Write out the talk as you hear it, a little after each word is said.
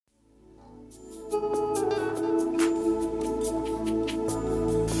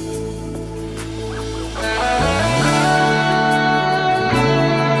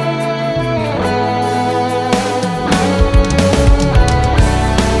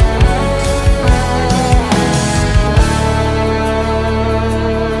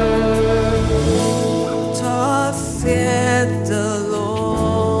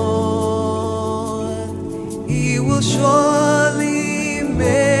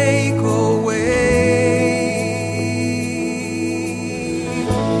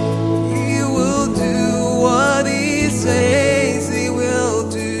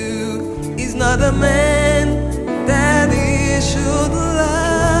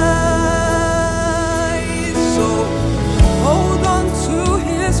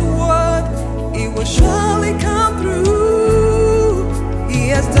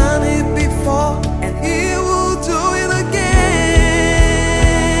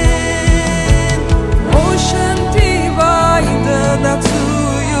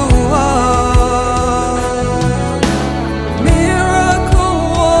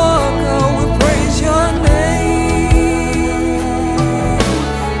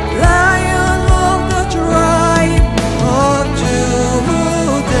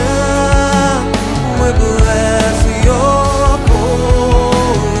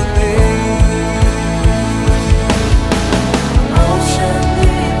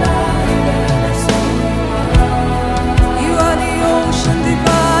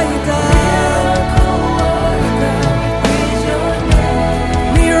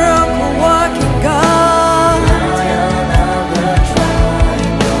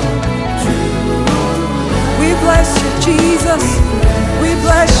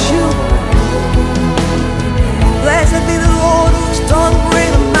done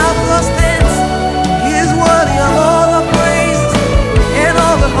great and marvelous things. He is worthy of all the praise and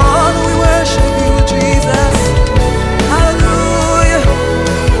all the honor. We worship you, Jesus. Hallelujah.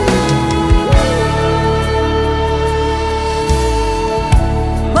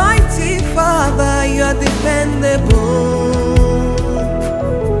 Mighty Father, you are dependable.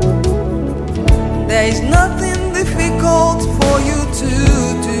 There is nothing difficult for you to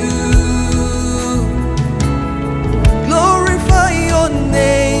do. Glorify your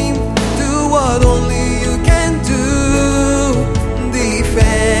name, do what only you can do.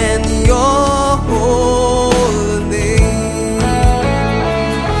 Defend your holy name.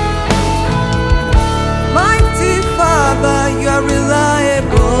 Mighty Father, you are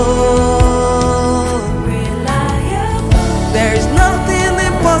reliable. There is nothing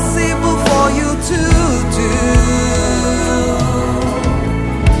impossible for you to do.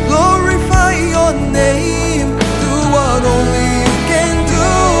 Glorify your name, do what only you can do,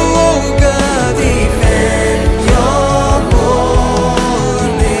 oh God. Defend your holy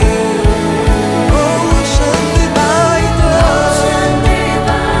name. Ocean divider,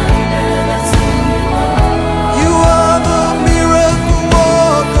 you are the miracle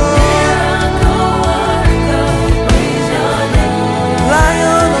worker,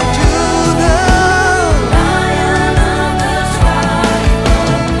 Lion of Judah.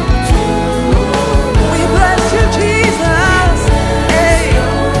 We bless you, Jesus. Hey.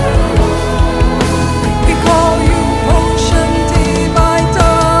 We call you Ocean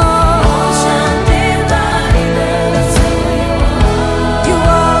Divider. You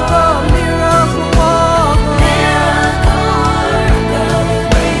are the miracle worker,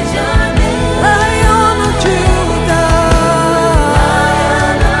 Lion of Judah.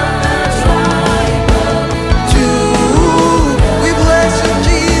 We bless you,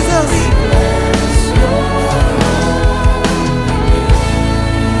 Jesus.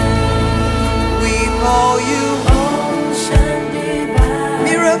 We call you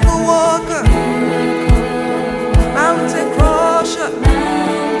miracle worker, mountain crusher.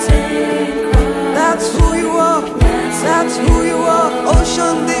 That's who you are. That's who you are.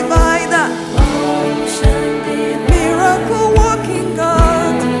 Ocean divider, miracle working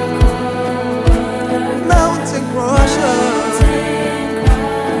God, mountain crusher.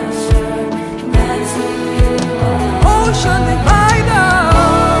 Ocean divider,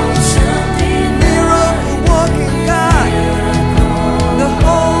 miracle working God, the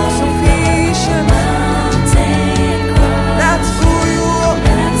whole sufficient. That's who you are.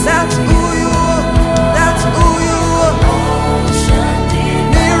 That's who you are. That's who you are.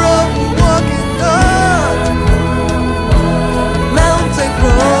 Miracle working God, mountain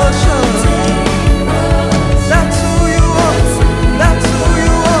crusher. That's who you are. That's who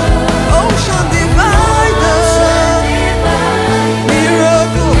you are. Ocean divider,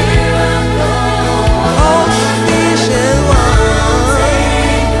 miracle, all sufficient one.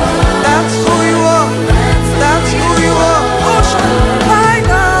 That's who you are. That's who you are. Ocean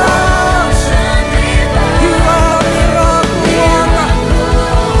divider, you are miracle worker,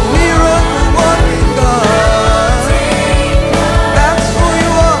 miracle working God. That's who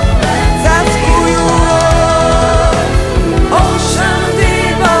you are. That's who you are. Ocean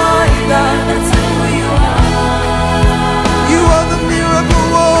divider, you are the miracle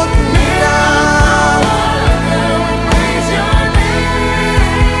working God,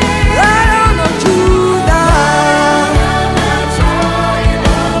 Lion of Judah.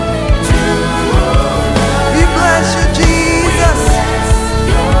 We bless you, Jesus.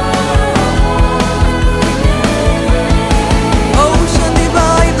 Ocean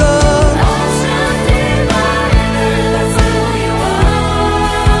divider,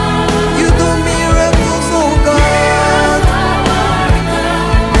 you do miracles, oh God.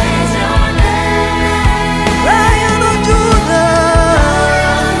 Lion of Judah,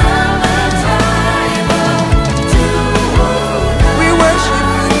 we worship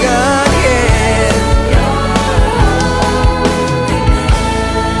you, God, yeah.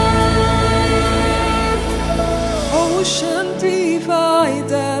 Ocean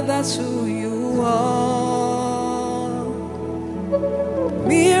divider, that's who you are.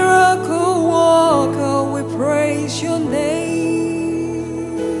 Miracle worker, we praise your name.